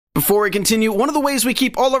Before we continue, one of the ways we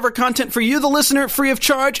keep all of our content for you, the listener, free of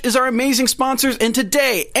charge is our amazing sponsors, and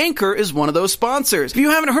today, Anchor is one of those sponsors. If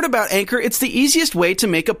you haven't heard about Anchor, it's the easiest way to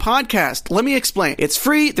make a podcast. Let me explain. It's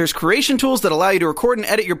free, there's creation tools that allow you to record and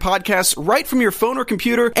edit your podcasts right from your phone or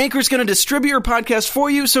computer. Anchor's going to distribute your podcast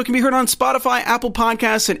for you so it can be heard on Spotify, Apple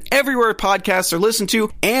Podcasts, and everywhere podcasts are listened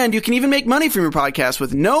to, and you can even make money from your podcast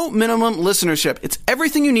with no minimum listenership. It's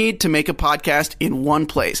everything you need to make a podcast in one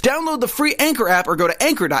place. Download the free Anchor app or go to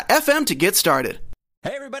anchor.fm to get started.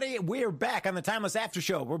 Hey everybody, we're back on the Timeless After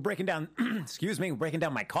Show. We're breaking down, we're breaking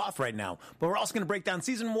down my cough right now, but we're also going to break down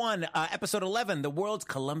Season 1, Episode 11, The World's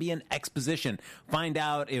Columbian Exposition. Find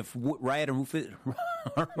out if Wyatt and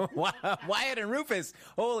Rufus,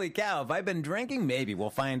 holy cow, have I been drinking? Maybe. We'll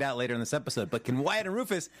find out later in this episode. But can Wyatt and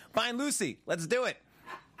Rufus find Lucy? Let's do it.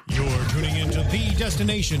 You're tuning into the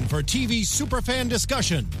destination for TV superfan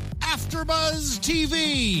discussion, AfterBuzz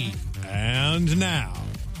TV. And now,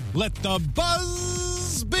 let the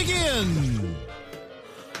buzz begin.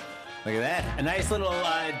 Look at that. A nice little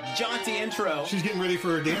jaunty intro. She's getting ready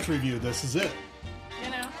for her dance review. This is it. You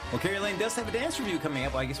know. Well, Carrie Lane does have a dance review coming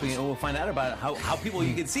up. Well, I guess we'll find out about how people,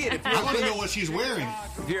 you can see it. If I want to know what she's wearing.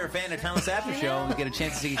 If you're a fan of Timeless After Show, you get a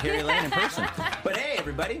chance to see Carrie Lane in person. But hey,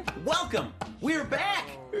 everybody, welcome. We're back.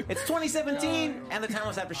 It's 2017, and the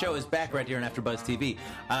Timeless After Show is back right here on AfterBuzz TV.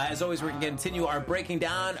 As always, we're going to continue our breaking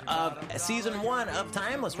down of Season 1 of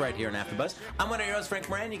Timeless right here on AfterBuzz. I'm one of your hosts, Frank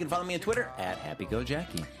Moran. You can follow me on Twitter at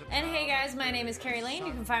HappyGoJackie. And hey guys, my name is Carrie Lane.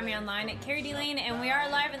 You can find me online at Carrie D Lane, and we are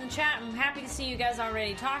live in the chat. I'm happy to see you guys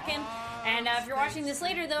already talking. And if you're watching this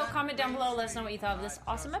later, though, comment down below. Let us know what you thought of this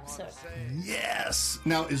awesome episode. Yes.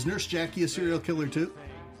 Now, is Nurse Jackie a serial killer too?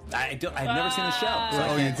 I've never seen the show.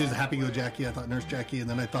 So You did Happy Go Jackie. I thought Nurse Jackie, and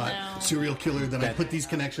then I thought serial killer. Then I put these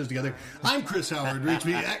connections together. I'm Chris Howard. Reach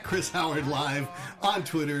me at Chris Howard Live on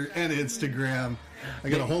Twitter and Instagram. I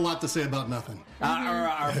got a whole lot to say about nothing.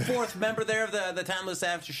 Our fourth member there of the Timeless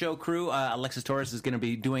After Show crew, Alexis Torres, is going to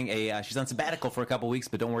be doing she's on sabbatical for a couple weeks,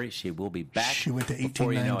 but don't worry, she will be back. She went to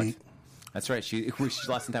before you know 1890. it. That's right. She's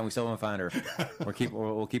lost in time. We still haven't found her.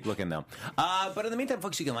 We'll keep looking, though. But in the meantime,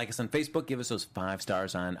 folks, you can like us on Facebook. Give us those 5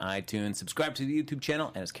 stars on iTunes. Subscribe to the YouTube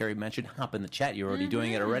channel. And as Carrie mentioned, hop in the chat. You're already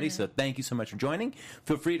doing it already. So thank you so much for joining.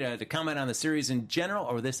 Feel free to comment on the series in general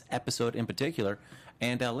or this episode in particular.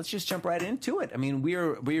 And let's just jump right into it. I mean,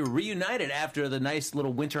 we're reunited after the nice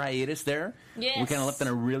little winter hiatus there. Yes. We kind of left on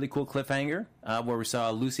a really cool cliffhanger where we saw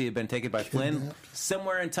Lucy had been taken by Flynn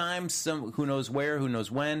somewhere in time. Who knows where, who knows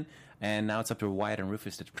when. And now it's up to Wyatt and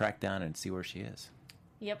Rufus to track down and see where she is.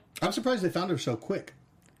 Yep. I'm surprised they found her so quick.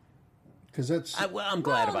 Because that's... I'm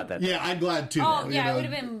glad about that. Yeah, I'm glad too. Oh, yeah, it would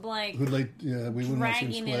have been like we wouldn't want to see them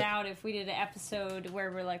dragging split. it out if we did an episode where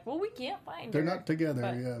we're like, well, we can't find They're her. not together,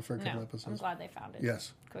 But for a couple no, episodes. I'm glad they found it.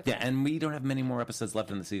 Yes. Quickly. Yeah, and we don't have many more episodes left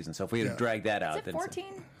in the season. So if we had to drag that out... Is it 14?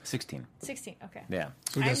 16. 16, okay. Yeah.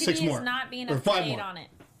 So we got IMDb 6 more. is not being Or up 5 to date more. on it.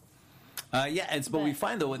 But we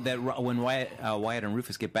find, though, that when Wyatt and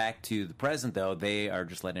Rufus get back to the present, though, they are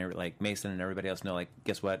just letting Mason and everybody else know,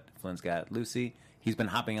 guess what? Flynn's got Lucy. He's been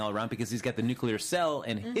hopping all around because he's got the nuclear cell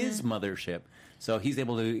in his mothership. So he's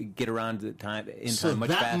able to get around in time much faster.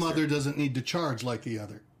 that mother doesn't need to charge like the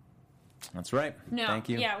other. That's right. No. Thank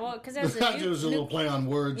you. Yeah, well, because there's It was a little play on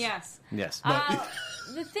words. Yes. Yes.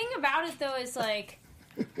 The thing about it, though, is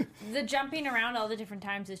the jumping around all the different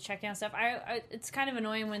times is checking out stuff. It's kind of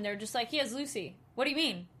annoying when they're just like, he has Lucy. What do you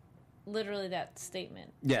mean? Literally that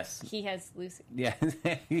statement. Yes. He has Lucy. Yeah.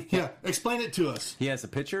 Yeah, explain it to us. He has a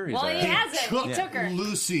picture. He's Well, all he right. has it. He took her.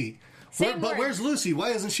 Lucy. Same But word. where's Lucy? Why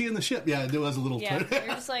isn't she in the ship? Yeah, there was a little... Yeah, you're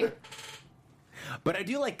just like... But I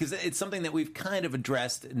do like, because it's something that we've kind of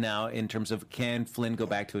addressed now in terms of can Flynn go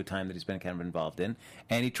back to a time that he's been kind of involved in.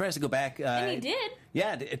 And he tries to go back. And he did.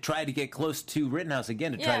 Yeah, try to get close to Rittenhouse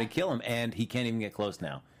again to try to Yeah. kill him. And he can't even get close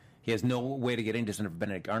now. He has no way to get in. Doesn't have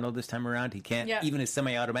Benedict Arnold this time around. He can't. Yeah. Even his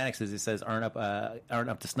semi-automatics, as it says, aren't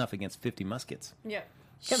up to snuff against 50 muskets. Yeah.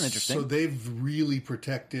 Kind of interesting. So they've really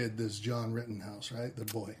protected this John Rittenhouse, right? The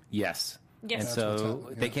boy. Yes. Yes. And That's what's so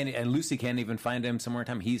happening, they yeah. can't. And Lucy can't even find him somewhere in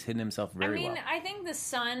time. He's hidden himself very well. I think the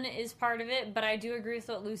son is part of it, but I do agree with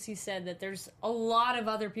what Lucy said, that there's a lot of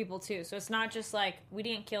other people, too. So it's not just like, we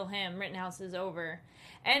didn't kill him, Rittenhouse is over.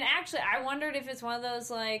 And actually, I wondered if it's one of those,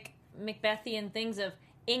 Macbethian things of,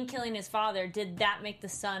 in killing his father, did that make the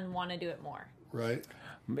son want to do it more? Right.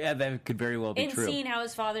 Yeah, that could very well be In true. seeing how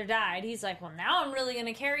his father died, he's like, well, now I'm really going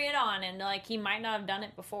to carry it on. And, he might not have done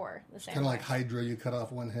it before. The same Kind of way. like Hydra, you cut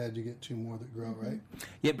off one head, you get 2 more that grow, right?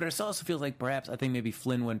 Yeah, but it also feels like perhaps I think maybe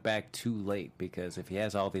Flynn went back too late because if he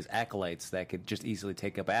has all these acolytes that could just easily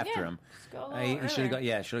take up after Yeah, him, just go a little he should have earlier. gone.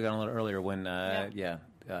 Yeah, should have gone a little earlier when.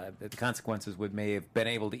 the consequences may have been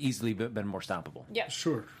able to easily been more stoppable. Yeah.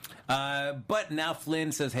 Sure. But now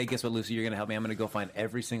Flynn says, "Hey, guess what, Lucy? You're going to help me. I'm going to go find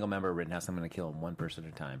every single member of Rittenhouse. I'm going to kill them one person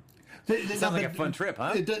at a time." Sounds like a fun trip,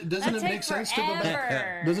 huh? Doesn't it make sense to go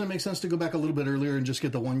back? Doesn't it make sense to go back a little bit earlier and just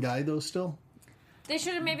get the one guy though? Still, they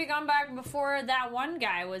should have maybe gone back before that one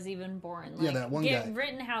guy was even born. Like, that one get guy.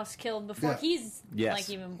 Rittenhouse killed before he's Yes. like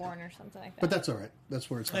even born or something like that. but that's all right. That's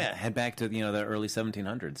where it's. Yeah, head back to the early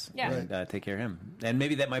 1700s. Yeah. and take care of him, and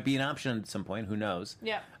maybe that might be an option at some point. Who knows?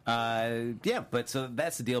 Yeah. But so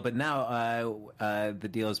that's the deal. But now the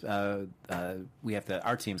deal is we have to.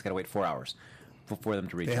 Our team's got to wait 4 hours for them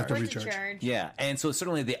to recharge. They have to Where's the recharge. charge? Yeah, and so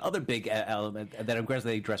certainly the other big element that I'm glad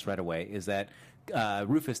they addressed right away is that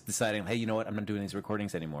Rufus deciding, hey, you know what, I'm not doing these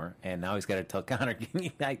recordings anymore, and now he's got to tell Connor,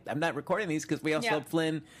 I'm not recording these because we also helped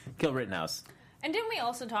Flynn kill Rittenhouse. And didn't we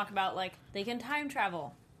also talk about, like, they can time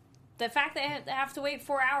travel? The fact that they have to wait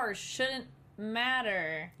 4 hours shouldn't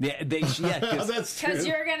matter. Yeah, That's Because true.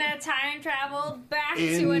 you're going to time travel back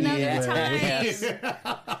to another time.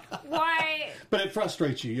 Why? But it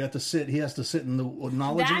frustrates you. You have to sit. He has to sit in the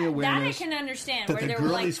knowledge and the That I awareness can understand. that Where the they girl were,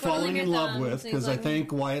 like, he's falling twiddling in their love thumbs, with, and he's because I like,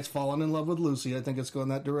 think Wyatt's fallen in love with Lucy. I think it's going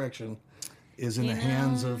that direction. Is in the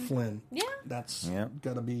hands of Flynn. Yeah. That's Yeah.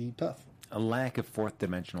 got to be tough. A lack of fourth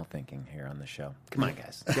dimensional thinking here on the show. Come on,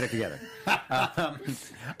 guys, get it together.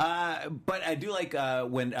 But I do like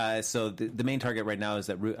when so the main target right now is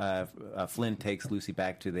that Flynn takes Lucy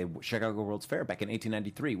back to the Chicago World's Fair back in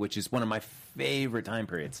 1893, which is one of my favorite time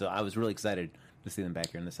periods. So I was really excited to see them back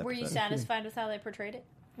here in this episode. Were you satisfied with how they portrayed it?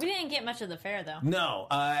 We didn't get much of the fair, though. No,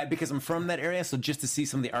 because I'm from that area, so just to see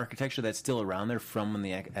some of the architecture that's still around there from when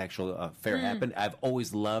the actual fair happened, I've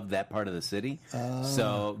always loved that part of the city.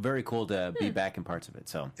 So very cool to be back in parts of it.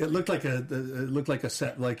 So It looked like a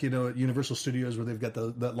set, like at Universal Studios where they've got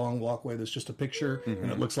that long walkway that's just a picture, and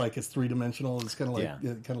it looks like it's 3-dimensional. It's kind of like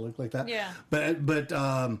it kind of looked like that. Yeah. But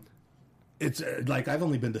it's like I've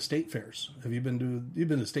only been to state fairs. You've been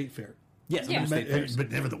to state fair? yes, Yeah. State fairs. But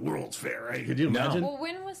never the World's Fair, right? Could you imagine? Well,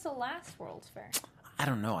 when was the last World's Fair? I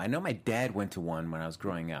don't know. I know my dad went to one when I was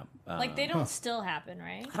growing up. Like, they don't still happen,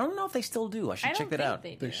 right? I don't know if they still do. I should I check don't that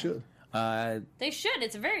think out. They should. They should.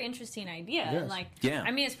 It's a very interesting idea. Yes. And like, Yeah.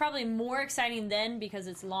 I mean, it's probably more exciting then because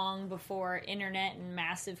it's long before internet and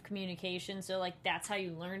massive communication. So, like, that's how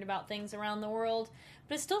you learned about things around the world.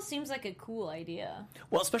 But it still seems like a cool idea.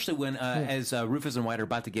 Well, especially when, as Rufus and Wyatt are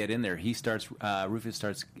about to get in there, Rufus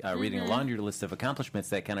starts reading a laundry list of accomplishments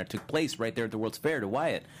that kind of took place right there at the World's Fair to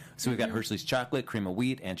Wyatt. So we've got Hershey's Chocolate, Cream of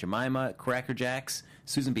Wheat, Aunt Jemima, Cracker Jacks,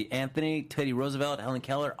 Susan B. Anthony, Teddy Roosevelt, Helen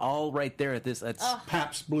Keller, all right there at this. That's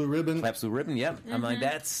Pabst Blue Ribbon. Pabst Blue Ribbon, yep. I'm like,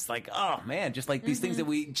 that's like, oh, man, just like these things that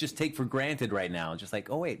we just take for granted right now. Just like,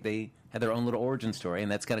 oh, wait, they had their own little origin story,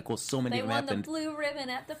 and that's kind of cool. So many They of them won the happened. blue ribbon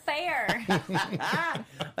at the fair.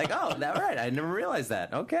 Like, oh, that right. I never realized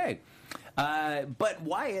that. Okay. But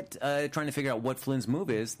Wyatt, trying to figure out what Flynn's move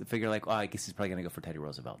is, to figure like, oh, I guess he's probably going to go for Teddy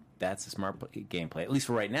Roosevelt. That's a smart gameplay, at least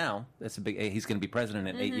for right now. That's a big. He's going to be president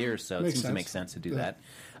in 8 years, so it Makes seems to sense. make sense to do Yeah.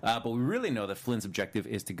 that. But we really know that Flynn's objective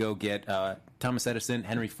is to go get Thomas Edison,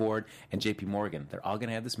 Henry Ford, and J.P. Morgan. They're all going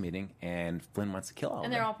to have this meeting, and Flynn wants to kill all of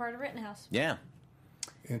And them. they're all part of Rittenhouse. Yeah.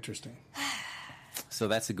 Interesting. So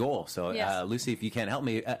that's the goal. So, Yes. Lucy, if you can't help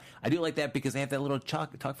me, I do like that because they have that little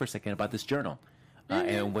talk for a second about this journal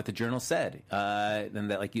and what the journal said.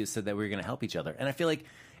 And that, like you said, that we were going to help each other. And I feel like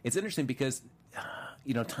it's interesting because,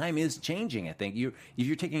 time is changing, I think. If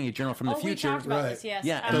you're taking a journal from the we future. talked about Right. this, yes.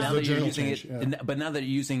 Yeah, and Does now the that you're journal using change? it, Yeah. but now that you're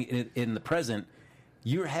using it in the present,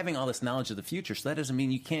 you're having all this knowledge of the future. So that doesn't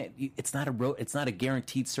mean you can't. It's not a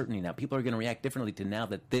guaranteed certainty now. People are going to react differently to now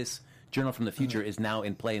that this journal from the future is now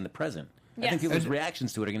in play in the present. I think Yes. people's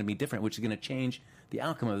reactions to it are going to be different, which is going to change the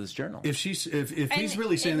outcome of this journal. If he's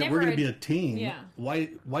really it saying that we're never- going to be a team, yeah. why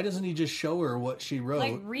doesn't he just show her what she wrote?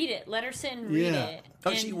 Like, read it. Let her sit and read Yeah. it.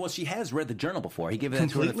 Oh, And- she has read the journal before. He gave it to her in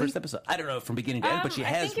the Completely? first episode. I don't know from beginning to end, but she I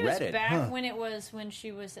has think it was read it. back when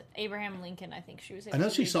she was Abraham Lincoln. I think she was. I know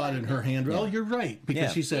she saw it in her handwriting. Oh, you're right, because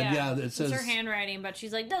Yeah. she said, it says it's her handwriting, but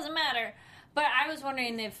she's like, doesn't matter. But I was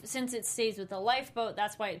wondering if, since it stays with the lifeboat,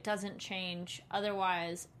 that's why it doesn't change.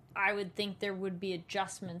 Otherwise, I would think there would be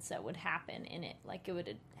adjustments that would happen in it, like it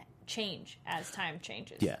would change as time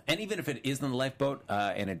changes. Yeah, and even if it is in the lifeboat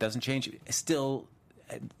and it doesn't change, still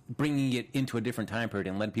bringing it into a different time period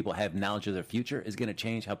and letting people have knowledge of their future is going to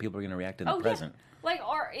change how people are going to react in the present. Yeah. Like,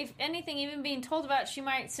 or if anything, even being told about it, she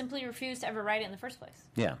might simply refuse to ever write it in the first place.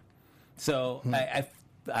 Yeah. So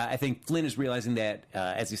I think Flynn is realizing that,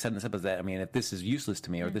 as he said in this episode, that, I mean, if this is useless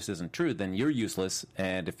to me or this isn't true, then you're useless,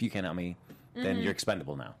 and if you can't help me, then you're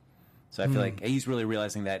expendable now. So I feel like he's really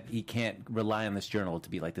realizing that he can't rely on this journal to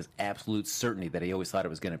be like this absolute certainty that he always thought it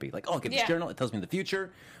was going to be. Like, oh, I get this journal, it tells me the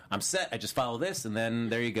future, I'm set, I just follow this, and then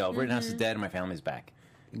there you go. Rittenhouse is dead and my family's back.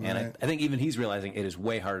 Right. And I think even he's realizing it is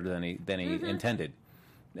way harder than he intended.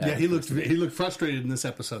 Yeah, he looked frustrated in this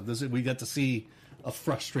episode. We got to see a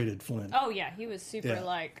frustrated Flynn. Oh, yeah, he was super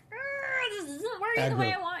like, this isn't working the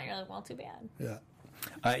way I want. You're like, well, too bad. Yeah.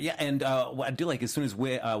 And what I do like, as soon as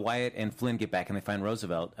Wyatt and Flynn get back and they find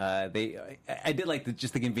Roosevelt, I did like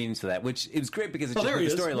the convenience of that, which it was great because it's just like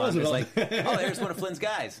the storyline. It's like, oh, there's one of Flynn's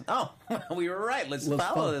guys. Oh, we were right. Let's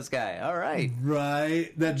follow this guy. All right.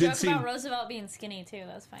 Right. That did seem... about Roosevelt being skinny, too.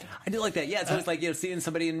 That's fine. I do like that. Yeah, it's always like, seeing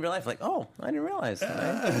somebody in real life, like, oh, I didn't realize.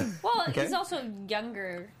 Well, he's also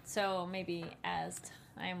younger, so maybe as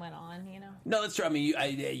time went on, No, that's true. I mean,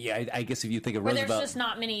 I guess if you think of Where Roosevelt, there's just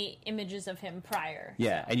not many images of him prior.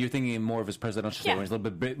 Yeah, and you're thinking more of his presidential story. He's a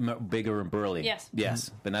little bit bigger and burly.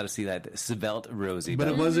 Yes, but not to see that svelte Rosie. But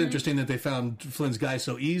it was interesting that they found Flynn's guy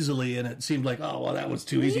so easily, and it seemed like, oh, well, that was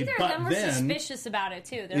too easy. Neither of them were suspicious about it,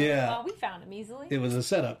 too. They're like, well, we found him easily. It was a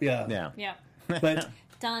setup, yeah. But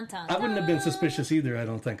dun, dun, I wouldn't have been suspicious either, I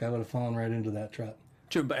don't think. I would have fallen right into that trap.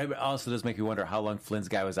 True, but it also does make you wonder how long Flynn's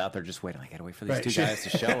guy was out there just waiting. I gotta wait for these two guys to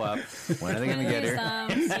show up. When are they gonna get here?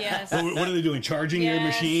 Yes. What are they doing? Charging your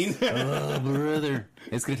machine? Oh, brother,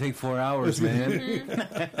 it's gonna take 4 hours, man.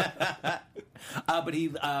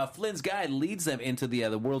 But Flynn's guy leads them into the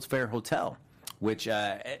World's Fair Hotel, which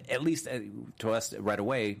at least to us right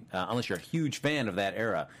away, unless you're a huge fan of that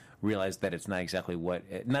era, realized that it's not exactly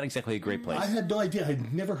a great place. I had no idea.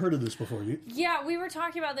 I'd never heard of this before. Yeah, we were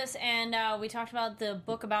talking about this, and we talked about the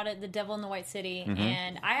book about it, The Devil in the White City,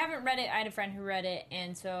 and I haven't read it. I had a friend who read it,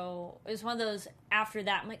 and so it was one of those after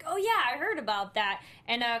that. I'm like, oh yeah, I heard about that.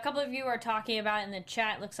 And a couple of you are talking about it in the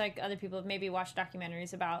chat. It looks like other people have maybe watched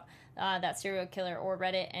documentaries about that serial killer or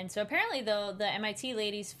read it. And so apparently, though, the MIT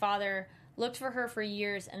lady's father looked for her for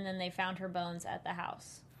years, and then they found her bones at the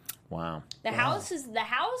house. Wow. The house is the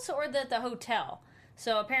house or the hotel?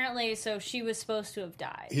 So apparently, she was supposed to have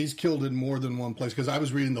died. He's killed in more than one place, because I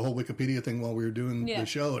was reading the whole Wikipedia thing while we were doing the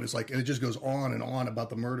show, and it's like, it just goes on and on about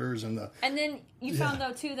the murders and the... And then you found,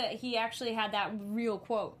 though, too, that he actually had that real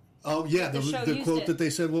quote. Oh, yeah, the quote that they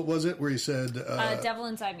said, what was it? Where he said... devil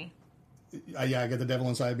inside me. I got the devil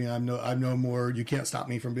inside me. I'm no more, you can't stop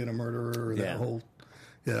me from being a murderer, or that whole...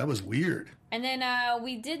 Yeah, that was weird. And then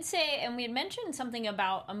we did say, and we had mentioned something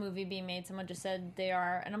about a movie being made. Someone just said they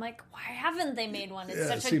are, and I'm like, why haven't they made one? It's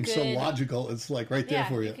such it seems so logical. It's like right there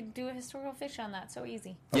for you. You could do a historical fiction on that. So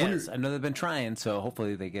easy. Yes, I know they've been trying, so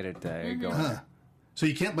hopefully they get it going. So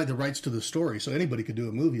you can't buy the rights to the story, so anybody could do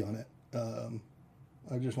a movie on it.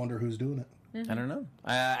 I just wonder who's doing it. I don't know.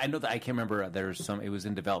 I know that I can't remember. It was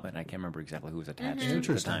in development. I can't remember exactly who was attached to it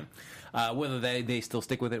at the time. Whether they still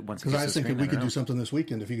stick with it once. Because I was thinking we could do something this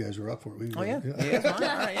weekend if you guys were up for it. Yeah. All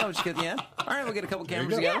right. We'll just all right. We'll get a couple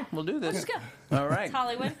cameras together. Yeah. We'll do this. Let's go. All right. It's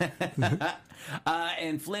Hollywood.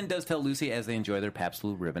 And Flynn does tell Lucy as they enjoy their Pabst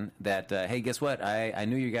Blue Ribbon that, hey, guess what? I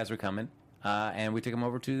knew you guys were coming. And we took him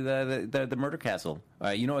over to the murder castle.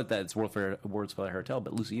 You know what? That's World's Fair Hotel,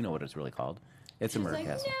 but Lucy, you know what it's really called. It's a murder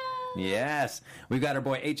castle. No. Yes. We've got our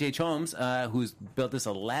boy H.H. Holmes, who's built this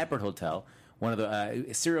elaborate hotel. One of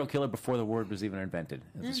the serial killer before the word was even invented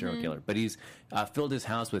as a serial killer. But he's filled his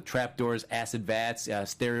house with trapdoors, acid vats,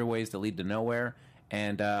 stairways that lead to nowhere.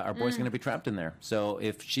 And our boy's going to be trapped in there. So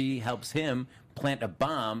if she helps him plant a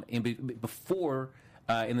bomb before...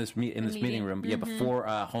 in this meeting room, before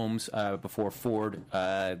Holmes, before Ford,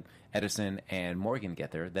 Edison, and Morgan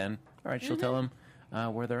get there, then all right, she'll tell him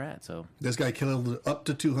where they're at. So this guy killed up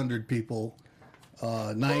to 200 people.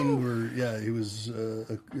 9 were he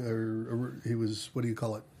was what do you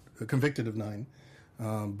call it? Convicted of 9.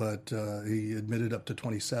 But he admitted up to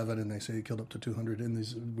 27, and they say he killed up to 200 in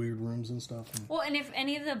these weird rooms and stuff. Well, and if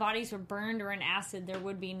any of the bodies were burned or in acid, there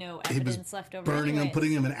would be no evidence left over. Burning them,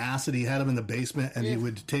 putting them in acid. He had them in the basement, and he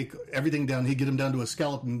would take everything down. He'd get them down to a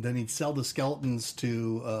skeleton. Then he'd sell the skeletons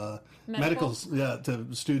to medicals, to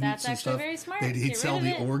students and stuff. Very smart. He'd sell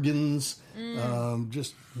the organs.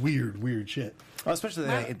 Just weird shit. Well, especially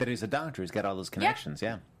that he's a doctor. He's got all those connections.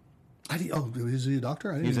 Yeah. Is he a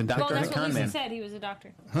doctor? He's a doctor and a con man. Well, that's what Lucy said. He was a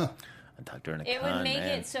doctor. Huh. A doctor and a con man. It would make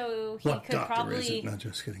it so he could probably not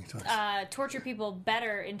just kidding. Torture people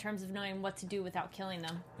better in terms of knowing what to do without killing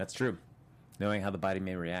them. That's true. Knowing how the body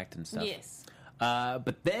may react and stuff. Yes.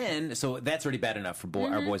 But then, so that's already bad enough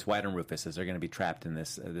for our boys Wyatt and Rufus, as they're going to be trapped in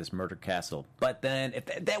this murder castle. But then, if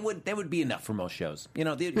that would be enough for most shows. You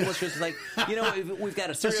know, most shows is like, we've got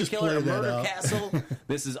a serial killer, a murder castle.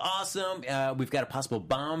 This is awesome. We've got a possible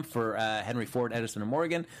bomb for Henry Ford, Edison, and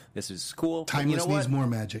Morgan. This is cool. Timeless needs more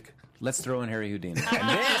magic. let's throw in Harry Houdini.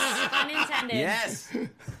 Unintended. Yes.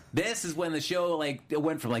 This is when the show like it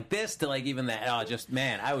went from like this to like even that. Oh, just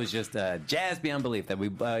man, I was just jazzed beyond belief that we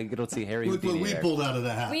get to see Harry Look Houdini. what we there. pulled out of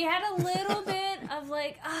the hat. We had a little bit of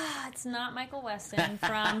like, it's not Michael Weston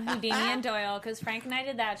from Houdini and Doyle, because Frank and I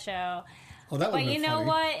did that show. Oh, that But would've you been know funny.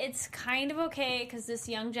 what? It's kind of okay, because this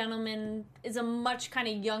young gentleman is a much kind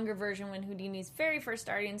of younger version when Houdini's very first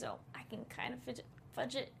starting, so I can kind of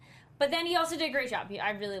fudge it. But then he also did a great job. I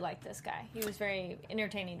really liked this guy. He was very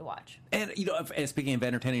entertaining to watch. And, you know, speaking of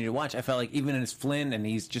entertaining to watch, I felt like even as Flynn, and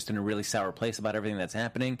he's just in a really sour place about everything that's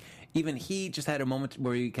happening, even he just had a moment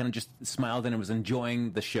where he kind of just smiled and was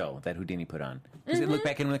enjoying the show that Houdini put on. Because he looked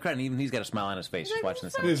back in the crowd, and even he's got a smile on his face just watching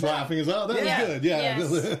this. He's laughing as well. That Yeah. was good. Yeah.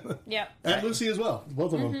 Yes. Yep. And Lucy as well.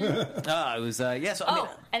 Both of them. It was, yeah, so I mean,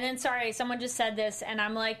 And then, sorry, someone just said this, and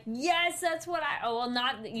I'm like, yes, that's what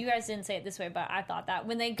not, you guys didn't say it this way, but I thought that.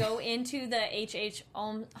 When they go into the H.H.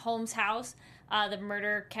 Holmes house, the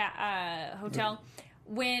murder hotel,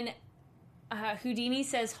 when Houdini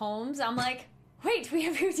says Holmes, I'm like, wait, we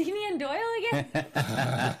have Houdini and Doyle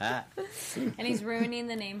again? And he's ruining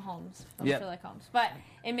the name Holmes from Yep. Sherlock Holmes. But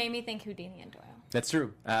it made me think Houdini and Doyle. that's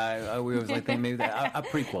true. We was like thinking maybe a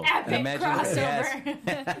prequel. Epic crossover.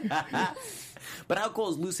 Yes. But how cool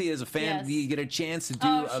is Lucy as a fan? Yes. Do you get a chance to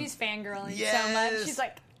do She's fangirling so Yes. much. She's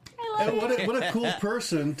like, I love And you. what a cool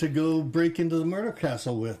person to go break into the murder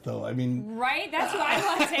castle with, though. I mean, Right? That's what I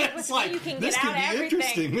want to say. it's like, You can this get could out be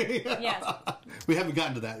everything. interesting. Yes. We haven't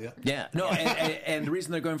gotten to that yet. Yeah, no, and the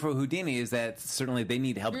reason they're going for Houdini is that certainly they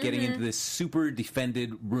need help getting into this super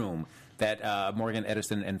defended room that Morgan,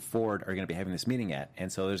 Edison, and Ford are going to be having this meeting at.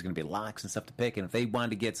 And so there's going to be locks and stuff to pick. And if they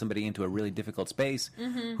wanted to get somebody into a really difficult space,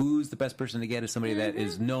 who's the best person to get is somebody that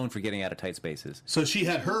is known for getting out of tight spaces. So she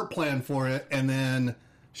had her plan for it, and then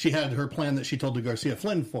she had her plan that she told to Garcia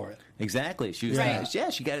Flynn for it. Exactly. She was, Right.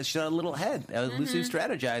 she got a little ahead. Lucy was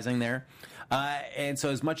strategizing there. And so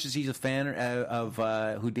as much as she's a fan of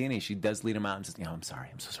Houdini, she does lead him out and says, I'm sorry.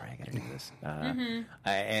 I'm so sorry. I got to do this.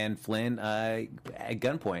 And Flynn, at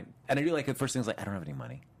gunpoint. And I do like the first thing is like, I don't have any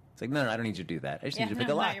money. It's like, no, I don't need you to do that. I just need you to pick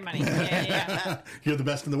a not lock. your money. Yeah. You're the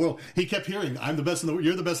best in the world. He kept hearing, I'm the best in the world.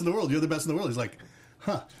 You're the best in the world. You're the best in the world. He's like,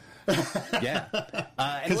 huh. Yeah.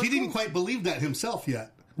 Because he didn't quite believe that himself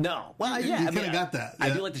yet. No. Well, You yeah. kinda got that, I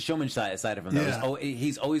yeah. do like the showman side of him. Though. Yeah.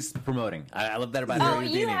 He's always promoting. I love that about Oh, Harry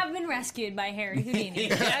Houdini. you have been rescued by Harry Houdini.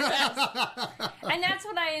 And that's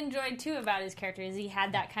what I enjoyed, too, about his character, is he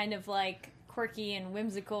had that kind of, like, quirky and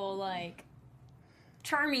whimsical, like,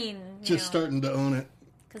 charming, Just starting to own it.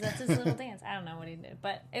 because that's his little dance. I don't know what he did,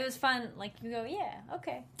 but it was fun. Like, you go, yeah,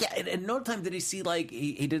 okay. Yeah, and no time did he see like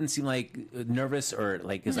he didn't seem like nervous or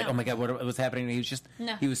like he's like, No. oh my god, what was happening? He was just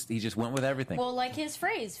No. he just went with everything. Well, like his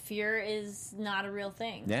phrase, fear is not a real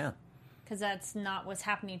thing. Yeah. Because that's not what's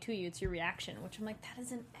happening to you, it's your reaction, which I'm like, that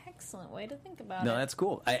is an excellent way to think about No, it. that's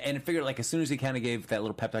cool. And I figured, like, as soon as he kind of gave that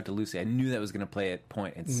little pep talk to Lucy, I knew that was going to play a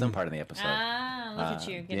point in some part of the episode. Look at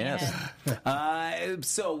you, getting Yes. ahead.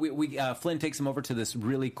 So we Flynn takes him over to this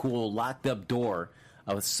really cool locked up door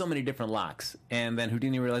with so many different locks, and then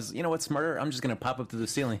Houdini realizes, you know what's smarter? I'm just going to pop up to the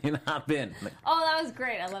ceiling and hop in. Like, Oh, that was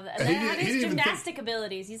great. I love that. And He then didn't- his he didn't even gymnastic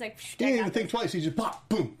abilities. He's like, He didn't even think twice. He just pop,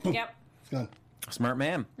 boom, boom. Yep. It's gone. Smart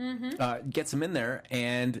man. Gets him in there,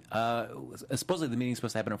 and supposedly the meeting's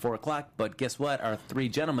supposed to happen at 4 o'clock, but guess what? Our three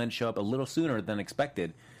gentlemen show up a little sooner than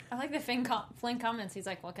expected. I like the Flynn comments. He's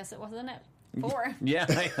like, well, I guess it wasn't at 4. Yeah,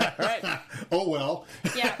 right. Oh, well.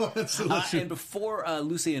 Yeah. And before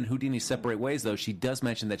Lucy and Houdini separate ways, though, she does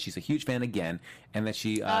mention that she's a huge fan again, and that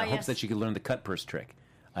she hopes yes. that she could learn the cut purse trick.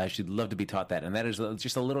 She'd love to be taught that, and that is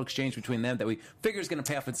just a little exchange between them that we figure is going to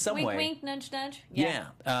pay off in some Wink, way. wink, nudge, nudge. Yeah,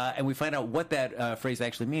 and we find out what that phrase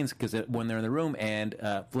actually means because when they're in the room and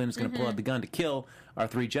Flynn is going to pull out the gun to kill our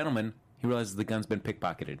three gentlemen, he realizes the gun's been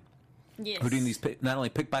pickpocketed. Yes. Houdini's not only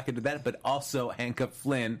pickpocketed that, but also handcuffed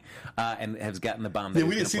Flynn and has gotten the bomb. That Yeah, he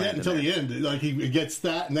we was didn't see gonna that plant until in the end. Like, he gets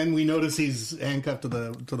that, and then we notice he's handcuffed to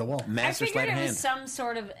the wall. there. I Master figured sleight it of hand. was some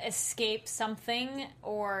sort of escape something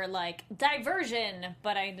or like diversion,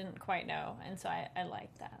 but I didn't quite know, and so I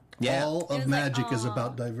liked that. Yeah. All It of was like, magic is aw.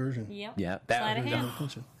 about diversion. Yep. Yeah, Sleight of hand.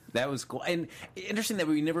 that was cool. And interesting that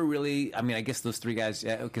we never really, I mean, I guess those three guys,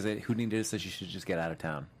 because Houdini did says you should just get out of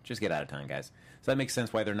town. Just get out of town, guys. So that makes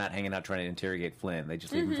sense why they're not hanging out trying to interrogate Flynn. They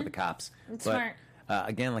just leave him for the cops. It's but, smart.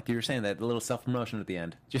 Again, like you were saying, that little self-promotion at the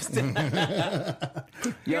end. Just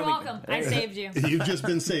You're welcome. I saved you. You've just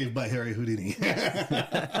been saved by Harry Houdini.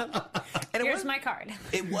 And Here's my card.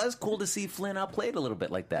 It was cool to see Flynn outplayed a little bit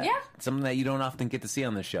like that. Yeah. Something that you don't often get to see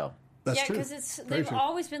on the show. That's Yeah, true. because Very they've true.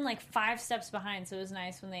 always been like 5 steps behind, so it was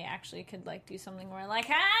nice when they actually could like do something where like,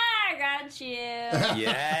 I got you.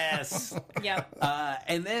 Yes. Yep.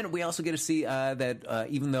 And then we also get to see that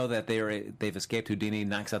even though that they've escaped, Houdini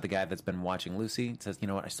knocks out the guy that's been watching Lucy. Says, "You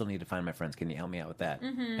know what? I still need to find my friends. Can you help me out with that?"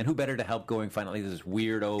 Mm-hmm. And who better to help going find out this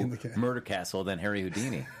weirdo murder castle than Harry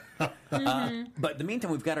Houdini? But in the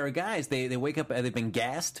meantime, we've got our guys. They wake up. They've been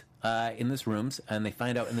gassed in this rooms, and they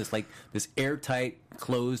find out in this airtight,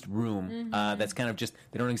 closed room that's kind of just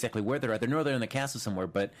they don't know exactly where they're at. They know they're in the castle somewhere,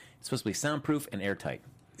 but it's supposed to be soundproof and airtight.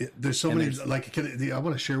 There's so many. I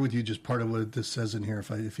want to share with you just part of what this says in here.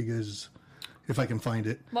 If I can find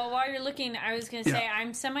it. Well, while you're looking, I was going to say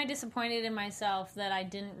I'm semi-disappointed in myself that I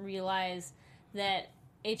didn't realize that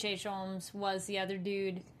H.H. Holmes was the other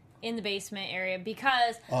dude in the basement area,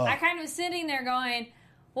 because I kind of was sitting there going,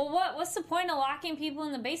 well, what's the point of locking people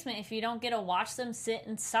in the basement if you don't get to watch them sit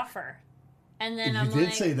and suffer? And then You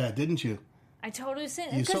did say that, didn't you? I totally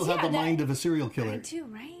said You still have the mind of a serial killer. I do,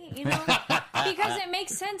 right? You know, because it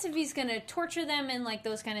makes sense if he's going to torture them and like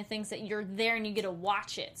those kind of things, that you're there and you get to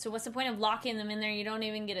watch it. So what's the point of locking them in there? You don't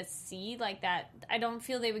even get to see like that. I don't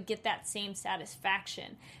feel they would get that same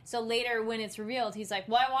satisfaction. So later when it's revealed, he's like,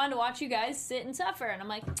 well, I wanted to watch you guys sit and suffer. And I'm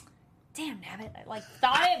like, damn, nabbit. I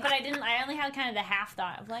thought it, but I didn't. I only had kind of the half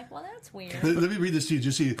thought of like, well, that's weird. Let me read this to you.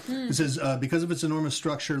 Just see. It says, because of its enormous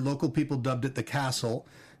structure, local people dubbed it the Castle.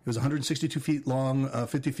 It was 162 feet long,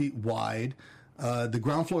 50 feet wide. The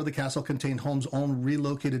ground floor of the castle contained Holmes' own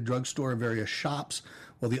relocated drugstore and various shops,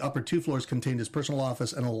 while the upper two floors contained his personal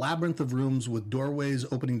office and a labyrinth of rooms with doorways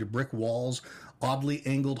opening to brick walls, oddly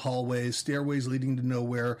angled hallways, stairways leading to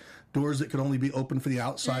nowhere, doors that could only be opened for the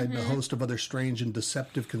outside, and a host of other strange and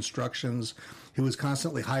deceptive constructions. He was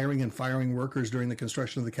constantly hiring and firing workers during the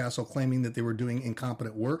construction of the castle, claiming that they were doing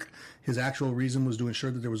incompetent work. His actual reason was to ensure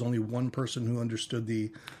that there was only one person who understood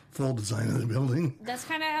the full design of the building. That's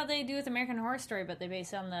kind of how they do with American Horror Story, but they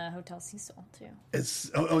base it on the Hotel Cecil, too.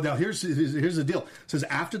 Now here's the deal. It says,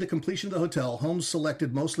 after the completion of the hotel, Holmes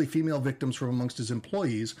selected mostly female victims from amongst his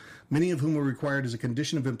employees, many of whom were required as a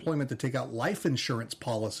condition of employment to take out life insurance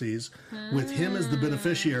policies with him as the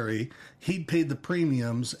beneficiary. He'd pay the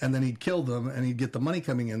premiums, and then he'd kill them, and he'd get the money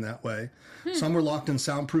coming in that way. Some were locked in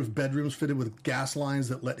soundproof bedrooms fitted with gas lines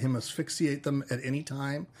that let him asphyxiate them at any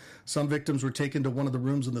time. Some victims were taken to one of the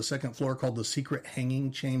rooms on the second floor called the secret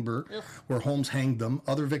hanging chamber, where Holmes hanged them.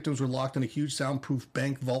 Other victims were locked in a huge soundproof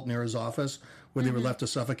bank vault near his office, where they were left to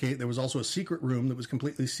suffocate. There was also a secret room that was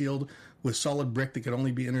completely sealed with solid brick that could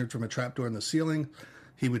only be entered from a trapdoor in the ceiling.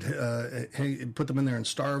 He would put them in there and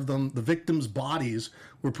starve them. The victims' bodies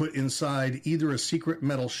were put inside either a secret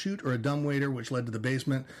metal chute or a dumbwaiter, which led to the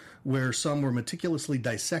basement, where some were meticulously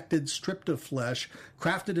dissected, stripped of flesh,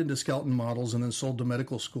 crafted into skeleton models, and then sold to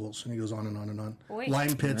medical schools. And he goes on and on and on. Wait.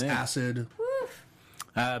 Lime pits, acid.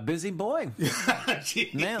 Busy boy.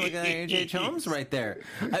 Man, look at H.H. Holmes right there.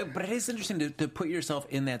 But it is interesting to put yourself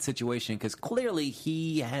in that situation, because clearly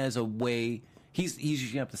he has a way. He's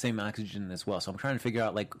using up the same oxygen as well. So I'm trying to figure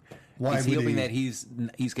out, like, Why is he would hoping he- that he's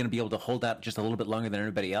going to be able to hold out just a little bit longer than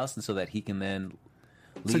everybody else, and so that he can then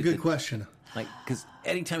It's a good question. Like, because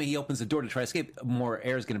anytime he opens the door to try to escape, more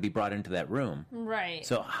air is going to be brought into that room. Right.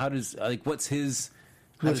 So how does, like, what's his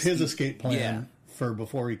escape plan Yeah. for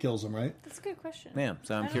before he kills him, right? That's a good question. Yeah,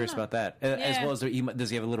 so I'm I don't curious know. about that. As well as, does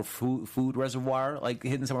he have a little food reservoir, like,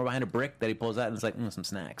 hidden somewhere behind a brick that he pulls out and it's like, some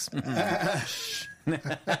snacks?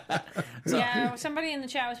 Yeah, somebody in the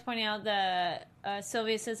chat was pointing out that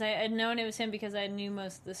Sylvia says, I had known it was him because I knew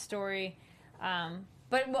most of the story.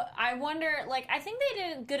 But I wonder, like, I think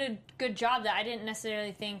they did a good job that I didn't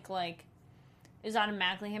necessarily think, like, it was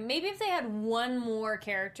automatically him. Maybe if they had one more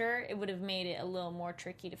character, it would have made it a little more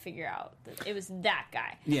tricky to figure out that it was that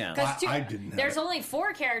guy. Yeah. 'Cause I didn't have There's it. only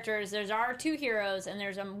 4 characters. There's our 2 heroes, and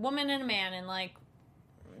there's a woman and a man, and, like,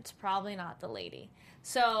 it's probably not the lady.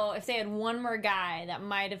 So if they had one more guy, that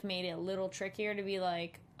might have made it a little trickier to be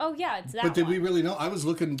like, oh yeah, it's that But did one. we really know? I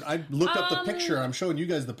looked up the picture. I'm showing you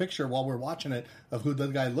guys the picture while we're watching it of who the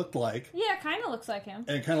guy looked like. Yeah, it kind of looks like him.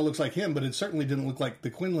 And it kind of looks like him, but it certainly didn't look like the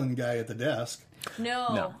Quinlan guy at the desk.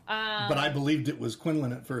 No. But I believed it was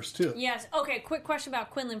Quinlan at first, too. Yes. Okay, quick question about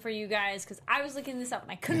Quinlan for you guys, because I was looking this up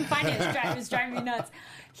and I couldn't find it. It was driving me nuts.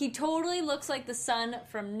 He totally looks like the son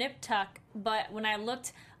from Nip Tuck, but when I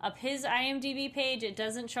looked up his IMDb page, it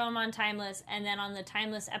doesn't show him on Timeless, and then on the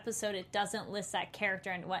Timeless episode, it doesn't list that character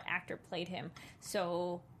and what actor played him.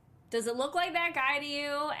 So, does it look like that guy to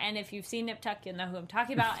you? And if you've seen Nip Tuck, you'll know who I'm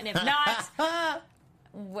talking about. And if not,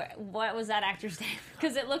 what was that actor's name?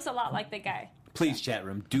 Because it looks a lot like the guy. Please, chat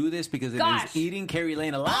room, do this because it Gosh. is eating Carrie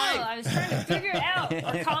Lane alive. Oh, I was trying to figure it out.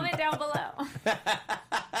 Or comment down below.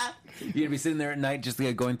 You're going to be sitting there at night just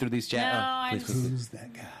going through these chat. No, I'm please. Who's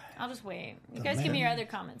that guy? I'll just wait. You guys give me your other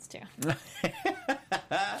comments too.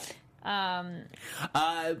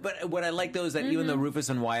 But what I like though is that even though Rufus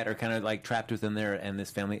and Wyatt are kind of like trapped within there, and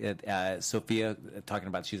this family, Sophia talking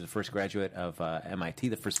about she's the first graduate of MIT,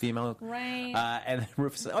 the first female, Right. And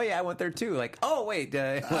Rufus says, "Oh yeah, I went there too." Like, oh wait,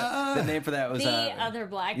 the name for that was The other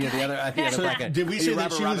black guy. yeah, the other black guy. Did we say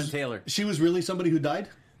that Robin Taylor? she was really somebody who died?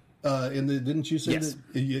 Didn't you say Yes.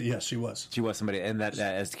 that? Yes, she was. She was somebody, and that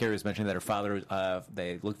as Carrie was mentioning, that her father,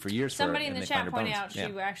 they looked for years. Somebody for her, in and the they found chat her pointed bones. out she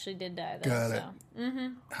Yeah. actually did die, though. Got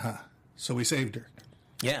So. it. So we saved her.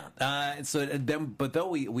 Yeah. So then, but though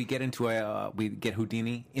we get into we get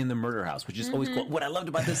Houdini in the murder house, which is always cool. What I loved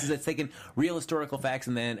about this is it's taking real historical facts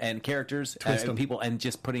and characters Twist 'em. and people and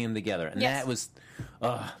just putting them together, and Yes.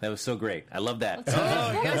 that was so great. I love that.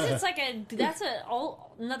 Because it's like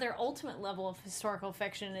another ultimate level of historical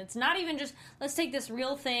fiction. It's not even just let's take this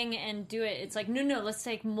real thing and do it. It's like no, let's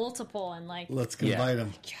take multiple and like Let's combine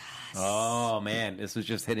them. Oh man, this was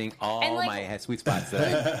just hitting all And, like- my sweet spots.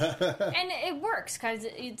 There. and it works because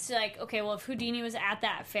it's like okay, well if Houdini was at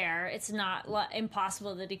that fair, it's not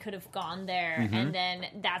impossible that he could have gone there, and then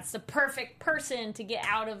that's the perfect person to get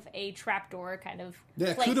out of a trapdoor kind of.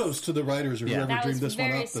 Yeah, place. kudos to the writers or Yeah. whoever That dreamed was this one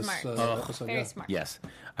very up. This smart. episode. Very Yeah. smart. Yes,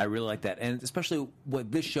 I really like that, and especially what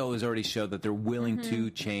this show has already showed that they're willing to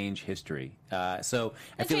change history. So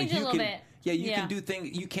I feel like change it a you little can, bit. yeah, you Yeah. can do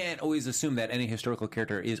things. You can't always assume that any historical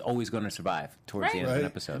character is always going to survive towards Right. the end of Right. an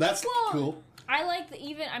episode. That's Well, cool. I like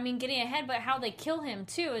getting ahead, but how they kill him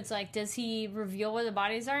too. It's like, does he reveal where the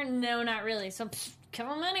bodies are? No, not really. So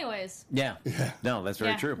kill him anyways. yeah, no, that's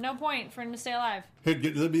very Yeah, true. no point for him to stay alive. Here,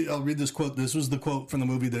 I'll read this quote. This was the quote from the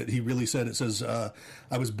movie that he really said. It says,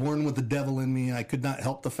 I was born with the devil in me. I could not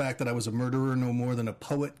help the fact that I was a murderer no more than a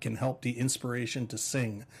poet can help the inspiration to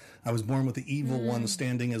sing. I was born with the evil one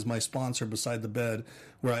standing as my sponsor beside the bed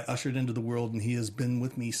where I ushered into the world, and he has been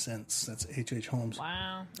with me since. That's H.H. Holmes.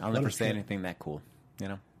 Wow. I'll never a say kid. anything that cool. You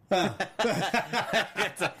know.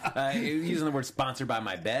 Using the word "sponsored by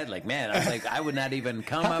my bed," like man, I was like, I would not even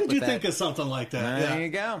come How up could with you that. think of something like that? There you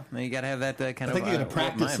go. You got to have that kind I of. think you're going to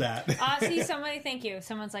practice mind. that. See, somebody, thank you.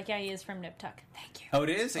 Someone's like, yeah, he is from Nip Tuck. Thank you. Oh, it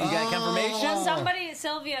is. You got confirmation. Well, somebody,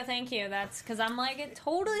 Sylvia, thank you. That's because I'm like, it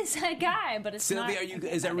totally said guy, but it's Sylvia, not.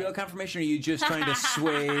 is that real confirmation, or are you just trying to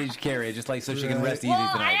assuage Carrie, just like so she can rest easy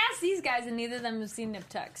Well, tonight? I asked these guys, and neither of them have seen Nip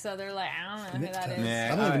Tuck, so they're like, I don't know who that is. Yeah,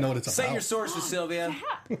 I don't all even know what it's Cite about. your sources, Sylvia.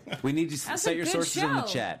 We need to That's cite a your good sources in the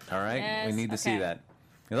show. chat. All right, Yes, we need to see okay. that.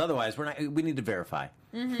 'Cause otherwise, we need to verify.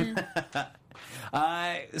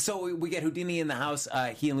 So we get Houdini in the house.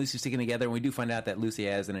 He and Lucy sticking together, and we do find out that Lucy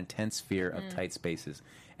has an intense fear of tight spaces.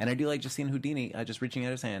 And I do like just seeing Houdini just reaching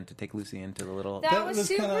out his hand to take Lucy into the little. That That was was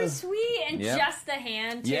super kinda- sweet, and Yep. just the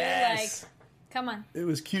hand too. Yes. Like, come on, It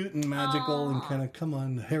was cute and magical and kind of, come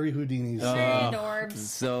on, Harry Houdini's. very adorbs.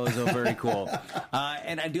 So very cool.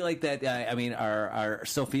 And I do like that. I mean, our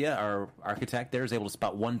Sophia, our architect, there is able to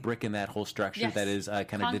spot one brick in that whole structure Yes. that is kind of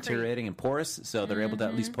Concrete. deteriorating and porous. So they're able to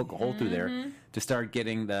at least poke a hole through there to start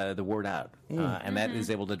getting the word out. And that is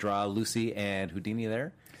able to draw Lucy and Houdini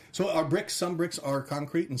there. So are bricks, some bricks are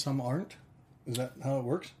concrete and some aren't? Is that how it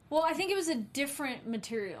works? Well, I think it was a different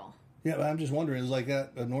material. Yeah, but I'm just wondering, is like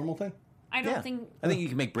that a normal thing? I don't think. I think you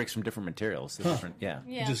can make bricks from different materials. Different, Yeah.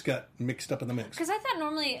 It just got mixed up in the mix. Because I thought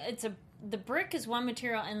normally the brick is one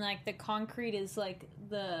material, and like the concrete is like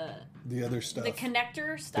the The other stuff.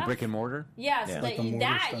 connector stuff. The brick and mortar. Yeah, so Yeah. that Like the mortar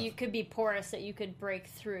that stuff. you could be porous, that you could break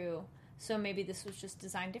through. So maybe this was just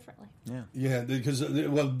designed differently. Yeah, because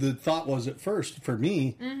the thought was at first for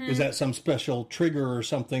me is that some special trigger or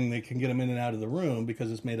something that can get them in and out of the room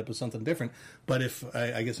because it's made up of something different. But if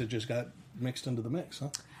I guess it just got mixed into the mix, huh?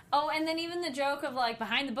 Oh, and then even the joke of like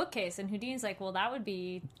behind the bookcase, and Houdini's like, "Well, that would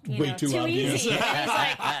be Way too obvious. easy." And he's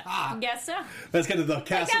like, "I guess so." That's kind of the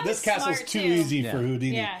castle. that was This castle's smart, too too. easy for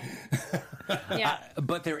Houdini. Yeah, yeah.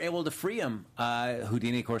 But they're able to free him.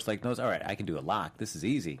 Houdini, of course, knows, all right, I can do a lock. This is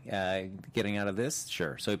easy. Getting out of this,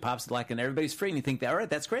 sure. So he pops the lock and everybody's free. And you think, all right,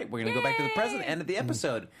 that's great. We're going to go back to the present end of the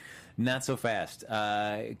episode. Not so fast.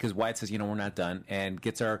 Because Wyatt says, we're not done. And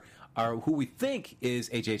gets our who we think is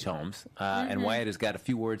H.H. Holmes. And Wyatt has got a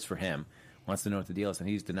few words for him. Wants to know what the deal is. And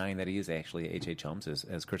he's denying that he is actually H.H. Holmes,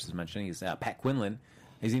 as Chris is mentioning. He's Pat Quinlan.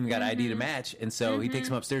 He's even got ID to match. And so he takes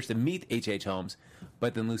him upstairs to meet H.H. Holmes.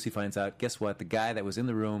 But then Lucy finds out, guess what? The guy that was in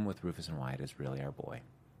the room with Rufus and Wyatt is really our boy.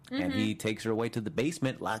 And he takes her away to the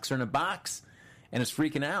basement, locks her in a box, and is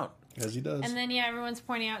freaking out. As he does. And then everyone's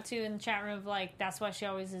pointing out too in the chat room of like that's why she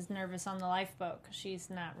always is nervous on the lifeboat because she's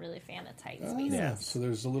not really a fan of tight spaces. Yeah, so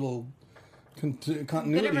there's a little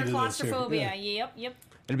continuity Bit of her to this here. claustrophobia. Yeah. Yep.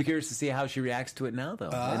 I'd be curious to see how she reacts to it now, though.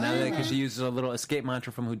 And now because she uses a little escape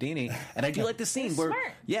mantra from Houdini, and I do like the scene where,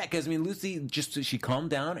 smart. yeah, because I mean, Lucy she calmed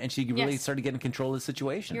down and she really started getting control of the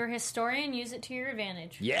situation. You're a historian. Use it to your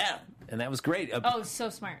advantage. Yeah, and that was great. So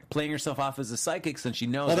smart. Playing herself off as a psychic since she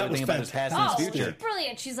knows that everything was about his past and his future.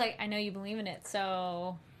 Brilliant. She's like, I know you believe in it,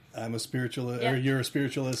 so I'm a spiritualist, Yeah. or you're a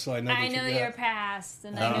spiritualist, so I know. I know your past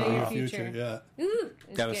and I know your future. Yeah. Ooh,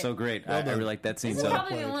 That was so great. I really like that scene. This is So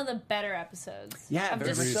probably one of the better episodes. Yeah, of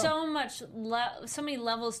very just so. so much, so many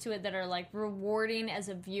levels to it that are like rewarding as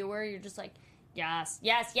a viewer. You're just like, yes,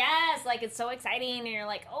 yes, yes! Like it's so exciting, and you're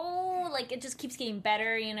like, oh, like it just keeps getting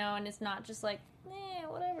better, and it's not just like,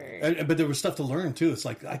 whatever. But there was stuff to learn too. It's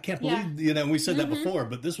like I can't believe we said that before,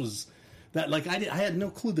 but this was that. Like I had no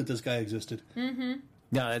clue that this guy existed. Mm-hmm.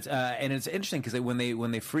 No, it's and it's interesting because when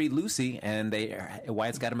they free Lucy and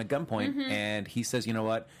Wyatt's got him at gunpoint, and he says, you know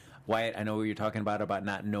what, Wyatt, I know what you're talking about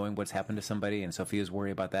not knowing what's happened to somebody, and Sophia's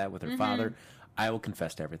worried about that with her father. I will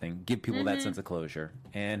confess to everything, give people that sense of closure.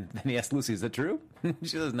 And then he asks Lucy, is that true? She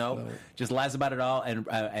says no, just lies about it all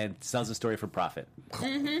and sells the story for profit.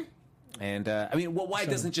 And I mean, well, Wyatt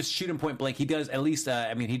doesn't just shoot him point blank. He does at least.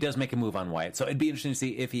 He does make a move on Wyatt. So it'd be interesting to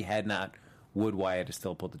see if he had not. Would Wyatt have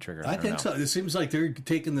still pulled the trigger? I think so. It seems like they're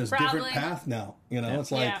taking this different path now.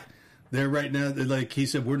 It's like they're right now. Like he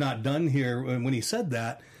said, we're not done here. And when he said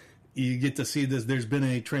that, you get to see this. There's been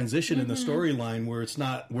a transition in the storyline where it's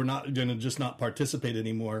not. We're not going to just not participate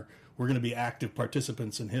anymore. We're going to be active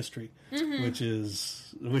participants in history,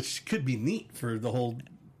 which could be neat for the whole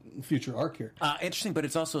future arc here. Interesting, but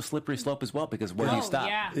it's also a slippery slope as well because where do you stop?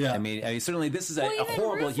 Yeah. I mean, certainly this is a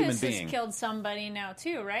horrible Rufus human being. Has killed somebody now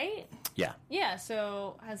too, right? Yeah. Yeah.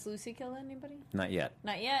 So has Lucy killed anybody? Not yet.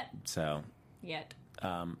 Not yet. So. Yet.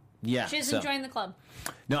 Yeah. She hasn't joined the club.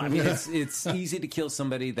 No, I mean it's easy to kill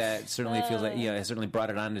somebody that certainly feels like has certainly brought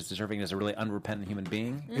it on as deserving as a really unrepentant human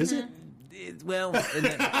being. Is it? Well, and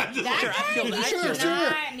then, I killed.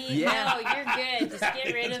 Yeah. No, you're good. Just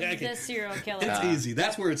get rid of the serial killer. It's easy.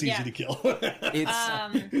 That's where it's easy to kill.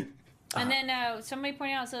 It's. And then somebody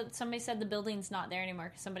pointed out, somebody said the building's not there anymore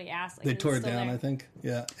because somebody asked. Like, they tore it down, I think.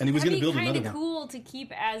 Yeah, and he was going to build another one. That'd be kind of cool to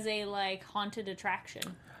keep as a haunted attraction.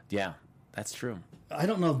 Yeah, that's true. I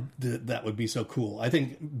don't know that would be so cool. I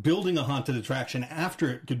think building a haunted attraction after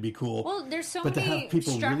it could be cool. Well, there's so many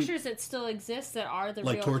structures that still exist that are the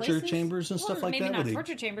real torture places. chambers and stuff like maybe that. Maybe not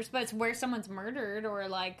torture chambers, but it's where someone's murdered or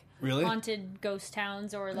haunted ghost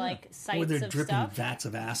towns or sites where they're of dripping stuff. vats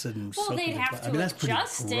of acid and they'd have to that's pretty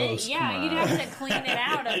adjust gross. it. Yeah, you'd have to clean it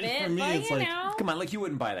out a bit. For me, but it's you like, know, Come on, you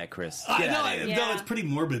wouldn't buy that, Chris. I Get know. out of here. No, it's pretty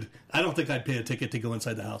morbid. I don't think I'd pay a ticket to go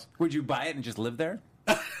inside the house. Would you buy it and just live there?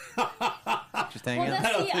 Just hang out?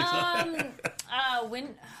 that's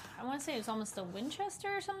I want to say it was almost a Winchester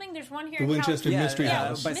or something. There's one here The in Winchester California. Mystery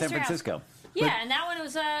House. by San Mystery House. Francisco. Yeah, and that one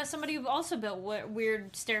was somebody who also built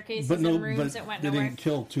weird staircases But and rooms that went they nowhere. didn't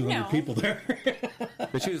kill 200 people there.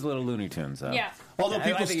 But she was a little Looney Tunes, though. Yeah. Although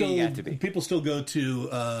I think you got to be. people still go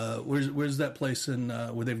to where's that place in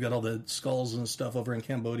where they've got all the skulls and stuff over in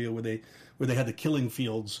Cambodia where they had the killing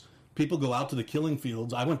fields. People go out to the killing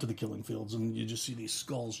fields. I went to the killing fields and you just see these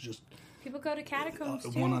skulls just People go to catacombs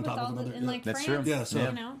too, one on with top of all another. in like That's France. true. yeah. So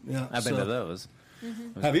you know. yeah, I've been to those. It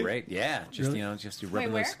was Have you? great. Yeah, just Really? just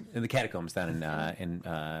rubbing Wait, those in the catacombs down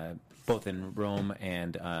in both in Rome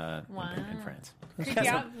and in France. Creep you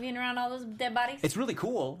out being around all those dead bodies. It's really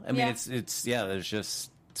cool. I mean, Yeah. it's there's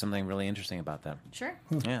just something really interesting about them. Sure.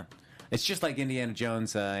 Yeah. It's just like Indiana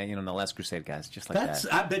Jones, in the Last Crusade, guys. Just like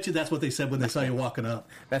that. I bet you that's what they said when they saw you walking up.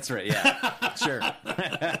 That's right. Yeah. Sure.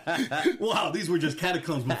 Wow, these were just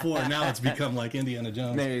catacombs before. And now it's become like Indiana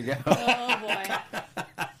Jones. There you go. Oh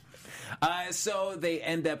boy. So they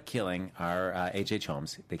end up killing our H.H.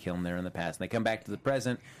 Holmes. They kill him there in the past. And they come back to the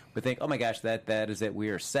present. We think, oh my gosh, that is it. We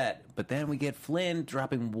are set. But then we get Flynn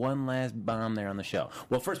dropping one last bomb there on the show.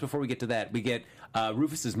 Well, first, before we get to that, we get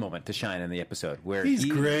Rufus's moment to shine in the episode. Where He's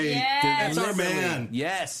great. Yes. That's our man.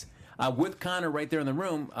 Yes. With Connor right there in the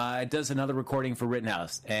room, does another recording for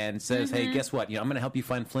Rittenhouse and says, hey, guess what? I'm going to help you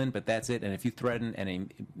find Flynn, but that's it. And if you threaten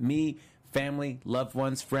me, family, loved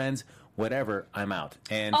ones, friends, whatever, I'm out.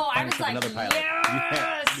 And I was like, another pilot.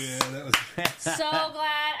 yes! Yeah, that was. So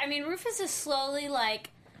glad. I mean, Rufus is slowly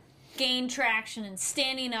gained traction and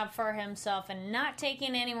standing up for himself and not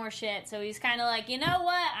taking any more shit. So he's kind of like, you know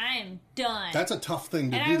what? I am done. That's a tough thing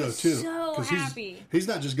to And do, I though, was too. so 'Cause happy. He's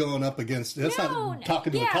not just going up against. That's not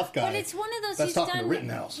talking to a tough guy. But it's one of those. That's He's talking done. to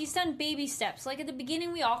Rittenhouse. He's done baby steps. Like at the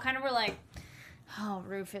beginning, we all kind of were like, "Oh,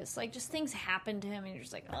 Rufus!" Just things happen to him, and you're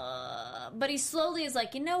just like, "But he slowly is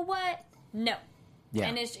like, you know what? No, Yeah.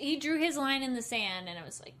 And he drew his line in the sand, and it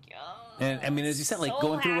was like, yo. And I mean, as you said, like so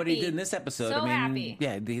going through what he happy. did in this episode, So I mean, happy.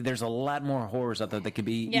 yeah, there's a lot more horrors out there that could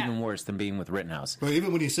be even worse than being with Rittenhouse. But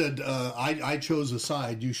even when he said, I chose a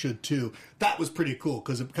side, you should too, that was pretty cool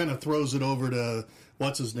because it kind of throws it over to,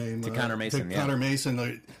 what's his name? To Connor Mason, To yeah. Connor Mason.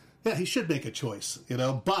 Like, yeah, he should make a choice,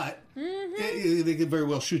 but they could very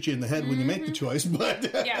well shoot you in the head when you make the choice,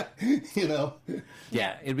 but, Yeah.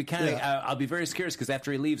 Yeah, it'd be kind of. Yeah. I'll be very curious because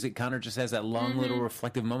after he leaves, Connor just has that long little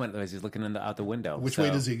reflective moment as he's looking out the window. Which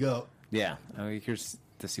way does he go? Yeah, I'm curious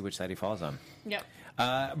to see which side he falls on. Yep.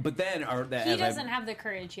 But then, He doesn't have the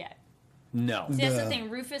courage yet. No. See, that's the Yeah. thing.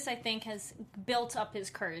 Rufus, I think, has built up his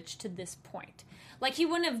courage to this point. Like, he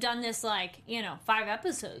wouldn't have done this, 5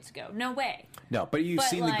 episodes ago. No way. No, but you've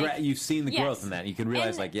seen you've seen the yes. growth in that. You can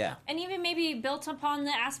realize, And even maybe built upon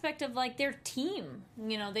the aspect of, their team.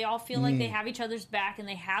 They all feel like they have each other's back and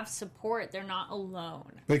they have support. They're not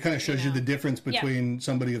alone. But it kind of shows you know? the difference between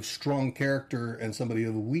somebody of strong character and somebody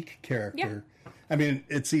of a weak character. I mean,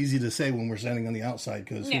 it's easy to say when we're standing on the outside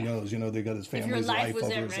because who knows? They got his family's life life was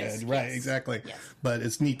over at his risk, head. Right, yes. exactly. Yes. But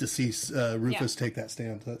it's neat to see Rufus take that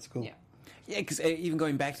stand. That's cool. Yeah. Yeah, because even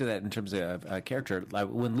going back to that in terms of character, like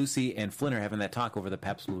when Lucy and Flynn are having that talk over the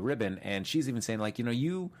Pabst Blue Ribbon, and she's even saying,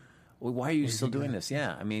 why are you still doing this?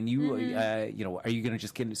 Yeah, I mean, are you going to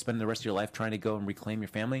just spend the rest of your life trying to go and reclaim your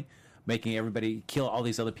family, making everybody kill all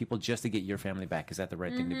these other people just to get your family back? Is that the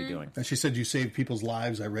right thing to be doing? And she said, you saved people's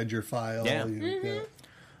lives. I read your file. Yeah.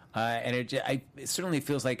 And It certainly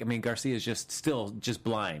feels like, Garcia is still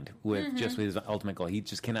blind with just with his ultimate goal. He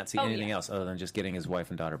just cannot see anything else other than just getting his wife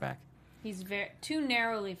and daughter back. He's too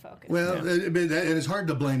narrowly focused. Well, and it's hard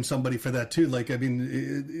to blame somebody for that too.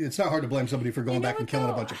 It's not hard to blame somebody for going back and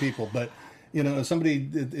killing a bunch of people, but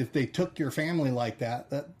if they took your family like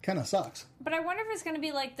that, that kind of sucks. But I wonder if it's going to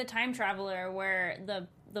be like The Time Traveler, where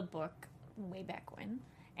the book, way back when,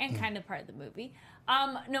 and kind of part of the movie,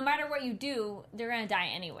 no matter what you do, they're going to die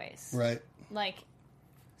anyways. Right.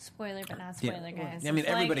 Spoiler, but not spoiler, guys. I mean,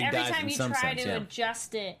 everybody every dies time in you some try sense, to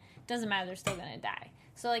adjust it, doesn't matter, they're still going to die.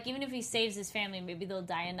 So, even if he saves his family, maybe they'll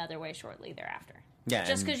die another way shortly thereafter. Yeah,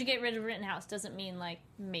 Just because you get rid of Rittenhouse doesn't mean,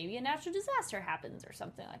 maybe a natural disaster happens or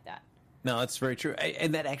something like that. No, that's very true,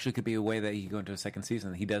 and that actually could be a way that he can go into a second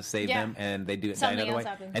season. He does save them, and they do it die Something another way. else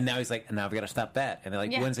happens. And now he's like, "Now I've got to stop that." And they're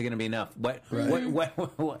like, "When's it going to be enough?" What?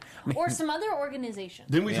 What? Or some other organization.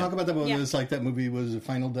 Didn't we talk about that movie? Yeah. It's like that movie was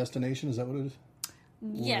Final Destination. Is that what it is?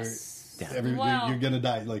 Yes. Yeah. You're going to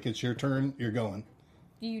die. It's your turn. You're going.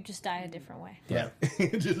 You just die a different way. Yeah,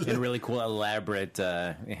 Just- in a really cool, elaborate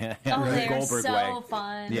Oh, they're Goldberg so way.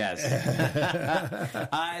 fun. Yes.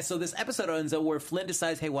 So this episode ends up where Flynn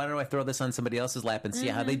decides, hey, why don't I throw this on somebody else's lap and see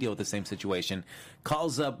how they deal with the same situation.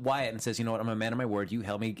 Calls up Wyatt and says, you know what, I'm a man of my word. You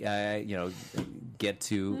help me, get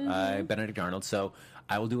to Benedict Arnold. So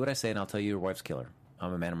I will do what I say, and I'll tell you your wife's killer.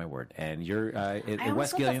 I'm a man of my word. And you're I almost Wes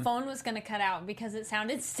thought Gilliam. the phone was going to cut out because it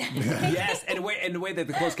sounded static. Yes, and the way that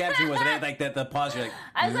the closed caption was, and then, like the pause, you're like,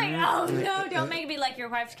 I was like, oh no, don't make me like your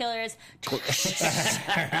wife's killer is.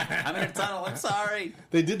 I'm in a tunnel. I'm sorry.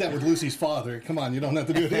 They did that with Lucy's father. Come on, you don't have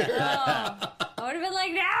to do it here. I would have been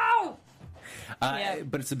like, no! Yeah.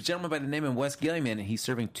 But it's a gentleman by the name of Wes Gilliam, and he's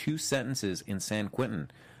serving 2 sentences in San Quentin.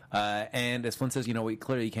 And as Flynn says,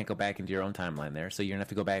 clearly you can't go back into your own timeline there, so you're going to have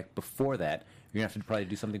to go back before that. You're going to have to probably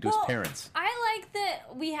do something to his parents. I like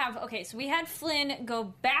that we had Flynn go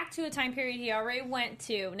back to a time period he already went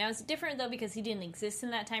to. Now, it's different, though, because he didn't exist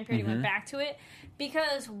in that time period. He went back to it.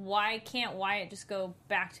 Because why can't Wyatt just go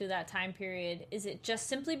back to that time period? Is it just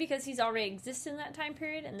simply because he's already existed in that time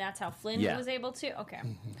period, and that's how Flynn was able to? Okay.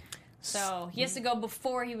 So he has to go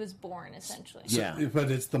before he was born, essentially. Yeah. But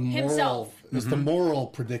it's the moral. Himself. It's the moral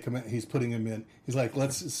predicament he's putting him in. He's like,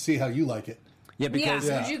 let's see how you like it. Yeah, because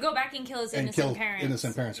Would you go back and kill his innocent parents?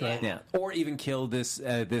 Innocent parents, right? yeah, or even kill this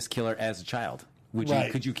killer as a child. Would you?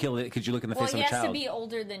 Right. Could you kill it? Could you look in the face of he a has child? to be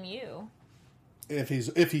older than you. If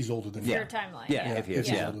he's older than Your you. timeline. Yeah, if he is. if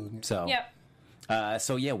he's Yeah. older than you. So. Yep.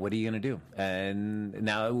 So what are you going to do? And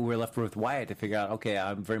now we're left with Wyatt to figure out. Okay,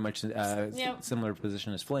 I'm very much similar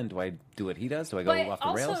position as Flynn. Do I do what he does? Do I go But off the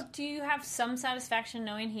also, rails? do you have some satisfaction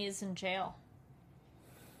knowing he is in jail?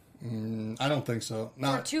 I don't think so.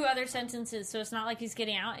 For 2 other sentences, so it's not like he's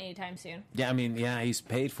getting out anytime soon. Yeah, he's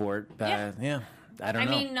paid for it. I don't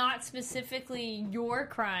know. Not specifically your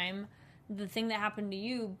crime, the thing that happened to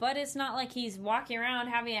you, but it's not like he's walking around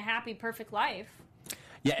having a happy, perfect life.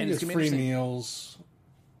 Yeah, He and it's gets gonna be free interesting. meals.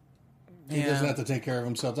 He doesn't have to take care of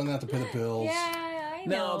himself. Doesn't have to pay the bills. Yeah, I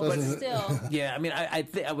No, know, but- but still. Yeah,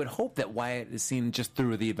 I would hope that Wyatt is seen just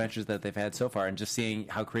through the adventures that they've had so far, and just seeing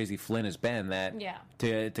how crazy Flynn has been. That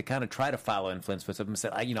to kind of try to follow in Flynn's footsteps and say,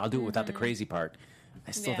 I'll do it without the crazy part.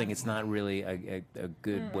 I still Yeah. think it's not really a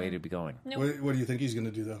good way to be going. What do you think he's going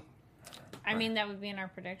to do, though? I mean, that would be in our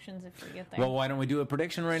predictions if we get there. Well, why don't we do a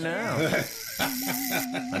prediction right now?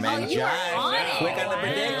 My man you are Josh, on it. quick on the Wow.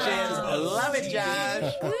 predictions. I love it,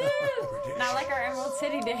 Josh. Woo! Not like our Emerald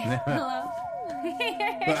City day. Hello.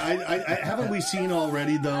 But I haven't we seen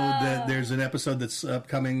already though that there's an episode that's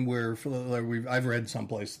upcoming where I've read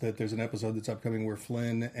someplace that there's an episode that's upcoming where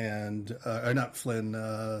Flynn and or not Flynn,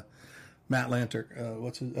 Matt Lanter,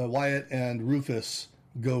 Wyatt and Rufus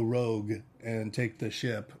go rogue and take the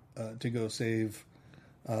ship to go save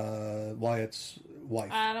Wyatt's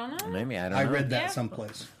wife. I don't know. Maybe, I don't know. I read that Yeah.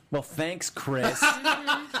 someplace. Well, thanks, Chris.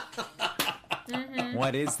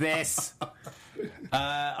 What is this?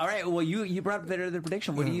 All right. Well, you brought up the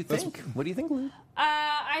prediction. What do you think? What do you think, Lou?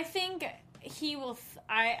 I think he will.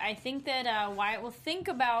 I think that Wyatt will think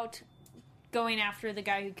about going after the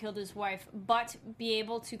guy who killed his wife, but be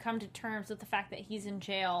able to come to terms with the fact that he's in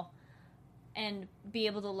jail and be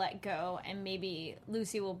able to let go, and maybe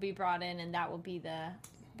Lucy will be brought in, and that will be the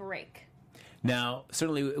break. Now,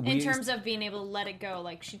 certainly, In terms of being able to let it go,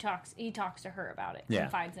 like he talks to her about it, Yeah.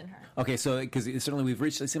 confides in her. Okay, so because certainly we've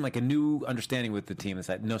reached, it seemed like a new understanding with the team is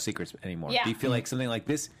that no secrets anymore. Yeah. Do you feel like something like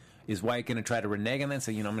this is Wyatt going to try to renege on that and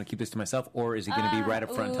say, I'm going to keep this to myself, or is he going to be right up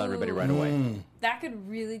front and tell everybody right away? That could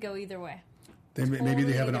really go either way. Maybe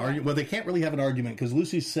they have an Totally argument. Well, they can't really have an argument because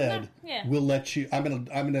Lucy said, No, yeah. "We'll let you. I'm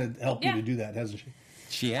gonna help you Yeah. to do that," hasn't she?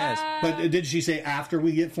 She has. But did she say after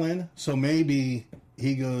we get Flynn? So maybe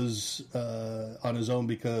he goes on his own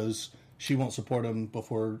because she won't support him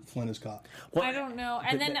before Flynn is caught. Well, I don't know.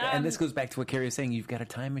 And then and this goes back to what Carrie was saying. You've got a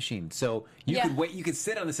time machine, so you Yeah. could wait. You could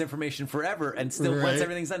sit on this information forever, and still, Right. once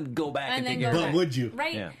everything's done, go back and And then figure go it out. But would you?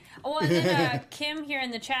 Right. Yeah. Well, and then Kim here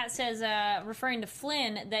in the chat says, referring to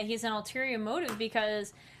Flynn, that he's an ulterior motive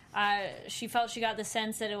because she felt she got the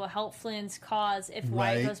sense that it will help Flynn's cause if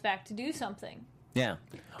Wyatt Right. goes back to do something. Yeah,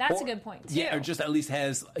 That's a good point, too. Yeah, or just at least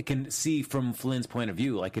can see from Flynn's point of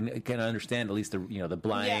view, like can understand at least the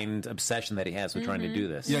blind obsession that he has with trying to do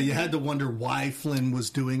this. Yeah, you had to wonder why Flynn was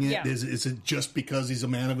doing it. Yeah. Is it just because he's a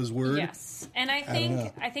man of his word? Yes, and I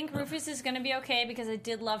think Rufus is going to be okay because I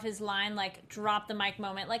did love his line, like drop the mic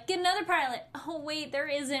moment, like get another pilot. Oh wait, there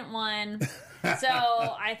isn't one. So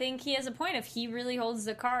I think he has a point if he really holds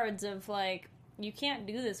the cards of like you can't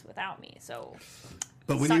do this without me. So.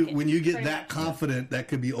 But Suck it. when you get Pretty that much. confident, that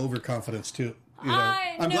could be overconfidence too. You know?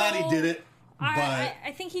 I'm No. glad he did it, but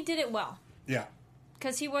I think he did it well. yeah,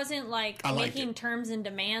 Because he wasn't like I liked making it. terms and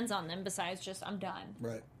demands on them besides just I'm done.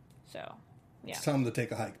 right. So, yeah. Tell him to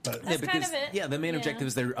take a hike, but That's kind of it. Yeah, the main Yeah. objective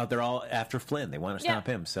is they're all after Flynn. They want to Yeah. stop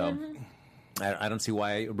him. So I don't see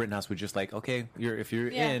why Rittenhouse would just like, okay, if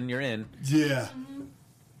you're Yeah. in, you're in. yeah.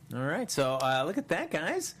 All right, so look at that,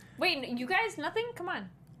 guys. Wait, you guys, nothing? Come on.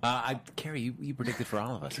 Carrie, you predicted for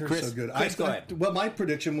all of us. You're Chris, so good. Chris, go ahead. Well, my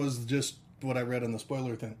prediction was just what I read on the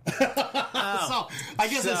spoiler thing. So I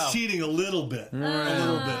guess it's cheating a little bit. A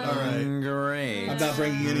little bit. All right. Great. I'm not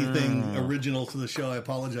bringing anything original to the show. I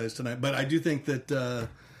apologize tonight, but I do think that they're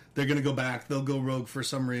going to go back. They'll go rogue for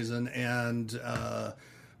some reason, and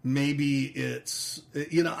maybe it's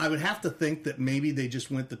I would have to think that maybe they just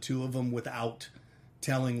went the two of them without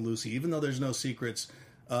telling Lucy, even though there's no secrets.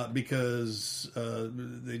 Because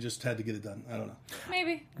they just had to get it done. I don't know.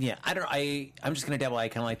 Maybe. Yeah, I'm just gonna dabble. I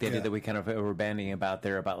kind of like the idea Yeah. that we kind of were banding about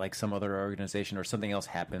there about like some other organization or something else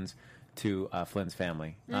happens to Flynn's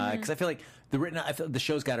family because I feel like the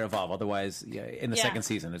show's got to evolve. Otherwise, in the Yeah. second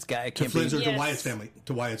season, it To can't Flynn's be or to Yes. Wyatt's family.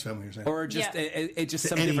 To Wyatt's family, you're saying. or just Yeah. it just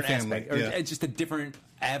some any different family, aspect or yeah. it's just a different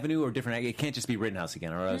avenue or different. It can't just be Rittenhouse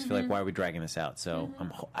again. Or I always feel like why are we dragging this out? So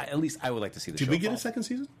at least I would like to see the Did show. we get a evolve. second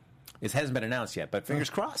season? It hasn't been announced yet, but fingers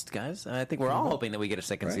crossed, guys. I think we're all hoping that we get a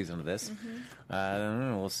second Right. season of this. I don't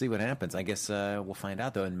know. We'll see what happens. I guess we'll find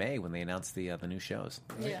out though in May when they announce the new shows.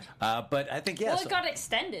 Yeah. But I think Well, so, it got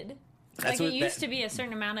extended. That's Like what- it used to be a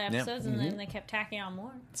certain amount of Yeah. episodes, and then they kept tacking on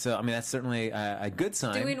more. so. I mean, that's certainly a good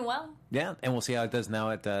sign. Doing well. Yeah, and we'll see how it does now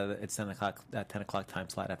at it's 10 o'clock time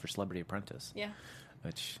slot after Celebrity Apprentice. Yeah.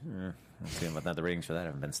 Which we'll see about that. The ratings for that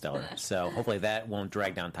haven't been stellar. So hopefully that won't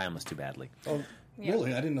drag down Timeless too badly. Oh,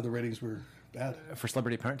 really? I didn't know the ratings were bad. For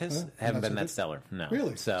Celebrity Apprentice, Huh? haven't Not been so that good? stellar. No,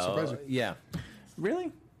 Really? So Surprising. yeah,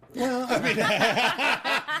 really. Well, I mean,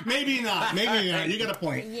 maybe not. Maybe not. You got a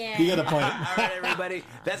point. Yeah. You got a point. All right, everybody.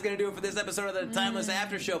 That's going to do it for this episode of the Timeless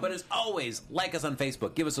After Show. But as always, like us on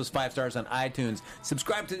Facebook. Give us those 5 stars on iTunes.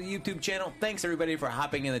 Subscribe to the YouTube channel. Thanks, everybody, for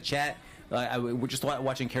hopping in the chat. We're just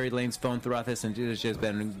watching Carrie Lane's phone throughout this, and it's just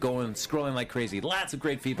been scrolling like crazy. Lots of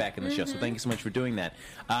great feedback in the show, so thank you so much for doing that.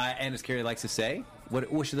 And as Carrie likes to say,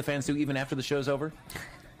 what should the fans do even after the show's over?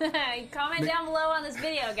 Comment down below on this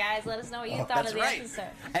video, guys. Let us know what you thought of the episode.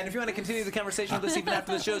 And if you want to continue the conversation with us even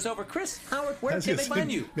after the show's over, Chris Howard, where can they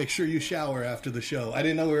find you? Make sure you shower after the show. I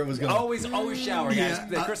didn't know where it was going. Always shower, guys.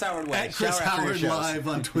 The Chris Howard way. At Chris Howard Live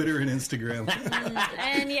on Twitter and Instagram.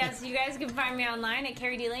 And yes, you guys can find me online at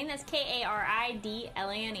Carrie D. Lane. That's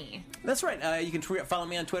KARIDLANE. That's right. You can follow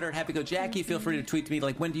me on Twitter at HappyGoJackie. Feel free to tweet to me,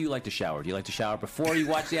 like, when do you like to shower? Do you like to shower before you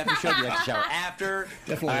watch the after show? Do you like to shower after?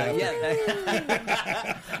 Definitely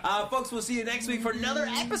folks, we'll see you next week for another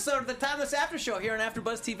episode of the Timeless After Show here on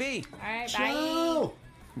AfterBuzz TV. All right, Ciao.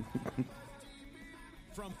 bye.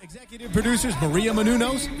 From executive producers Maria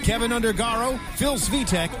Menounos, Kevin Undergaro, Phil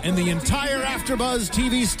Svitek, and the entire AfterBuzz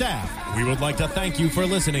TV staff, we would like to thank you for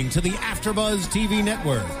listening to the AfterBuzz TV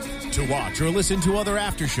network. To watch or listen to other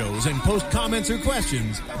after shows and post comments or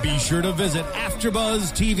questions, be sure to visit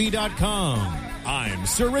AfterBuzzTV.com. I'm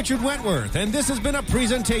Sir Richard Wentworth, and this has been a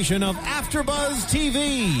presentation of AfterBuzz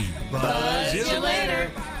TV. Buzz you later.